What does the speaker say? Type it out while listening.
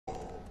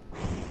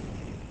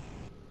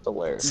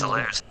Hilarious. It's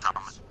hilarious,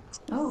 Thomas.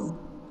 Oh,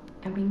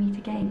 and we meet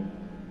again.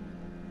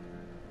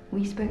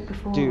 We spoke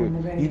before on the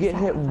Dude, road you of get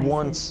hit sacrifices.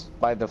 once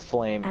by the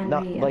flame.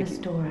 Not Anri, a like,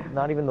 restorer.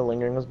 not even the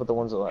lingering ones, but the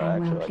ones that are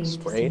I'm actually well like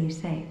pleased to see sprayed. you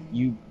safe.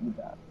 You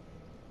die.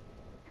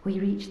 We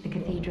reached the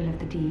Cathedral of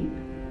the Deep,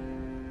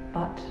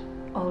 but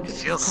It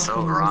Aldrich's feels so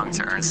coffin was wrong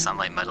to empty. earn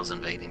sunlight medals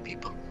invading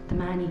people. The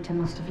man-eater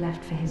must have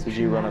left for his Did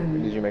true you run up?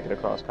 home. Did you make it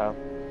across, Kyle?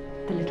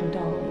 The little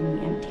doll in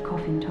the empty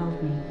coffin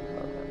told me.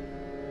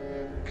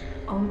 Okay.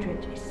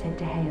 Aldrich is said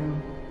to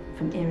hail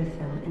from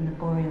Irithyll in the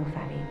Boreal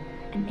Valley,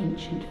 an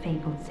ancient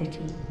fabled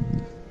city.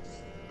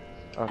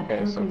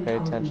 Okay, so pay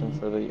attention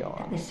for the That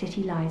yawn. the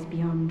city lies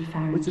beyond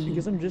Firelink. Wait, so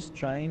because I'm just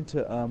trying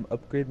to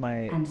upgrade my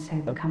And so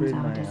becomes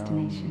our my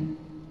destination.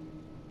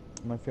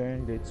 my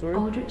Firelink greatsword.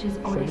 Aldrich's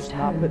Should I oldest just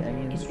not home put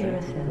any in is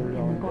strength and put Irithyll it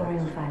all in the in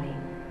Boreal dex? Valley,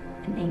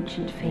 an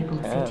ancient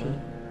fabled can. city.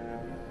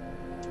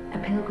 A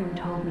pilgrim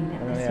told me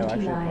that I the mean, yeah, city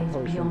actually, I lies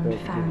probably should beyond build,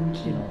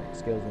 Firelink, you know,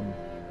 skills and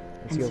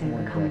and so more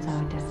in becomes dex.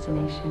 our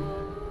destination.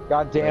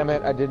 God damn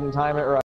it! I didn't time it right.